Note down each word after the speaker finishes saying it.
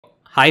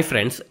Hi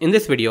friends, in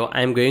this video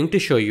I am going to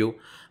show you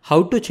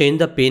how to change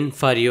the PIN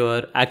for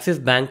your Axis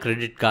Bank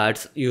credit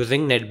cards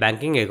using net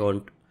banking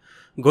account.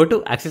 Go to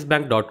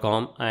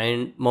axisbank.com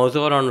and mouse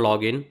over on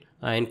login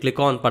and click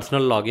on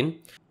personal login.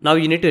 Now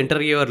you need to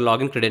enter your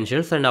login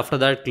credentials and after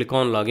that click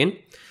on login.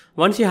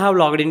 Once you have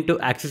logged into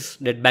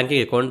Axis net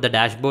banking account, the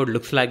dashboard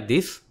looks like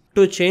this.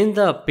 To change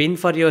the PIN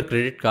for your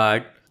credit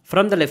card,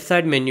 from the left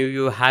side menu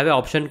you have an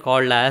option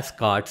called as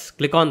cards.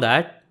 Click on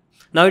that.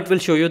 Now it will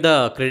show you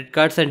the credit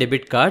cards and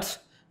debit cards.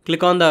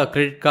 Click on the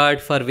credit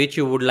card for which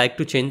you would like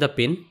to change the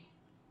PIN.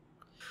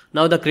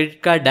 Now the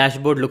credit card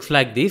dashboard looks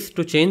like this.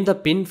 To change the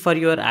PIN for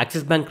your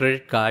Axis Bank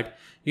credit card,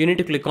 you need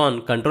to click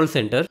on Control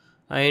Center.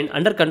 And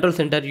under Control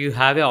Center you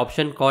have an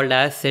option called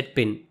as Set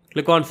PIN.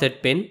 Click on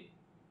Set PIN.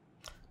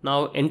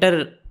 Now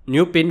enter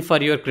new PIN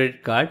for your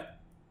credit card.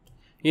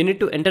 You need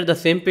to enter the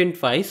same PIN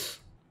twice.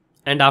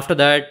 And after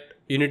that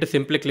you need to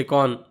simply click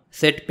on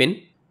Set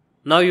PIN.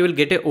 Now you will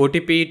get a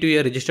OTP to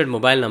your registered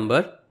mobile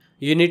number.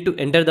 You need to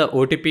enter the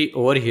OTP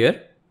over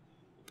here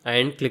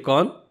and click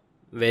on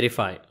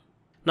Verify.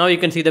 Now you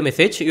can see the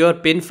message, your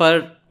PIN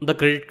for the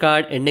credit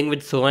card ending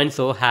with so and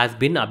so has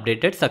been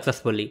updated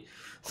successfully.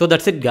 So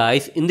that's it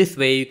guys. In this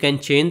way you can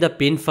change the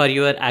PIN for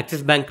your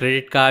Axis Bank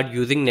credit card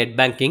using net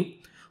banking.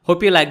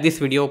 Hope you like this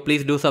video.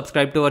 Please do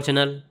subscribe to our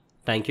channel.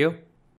 Thank you.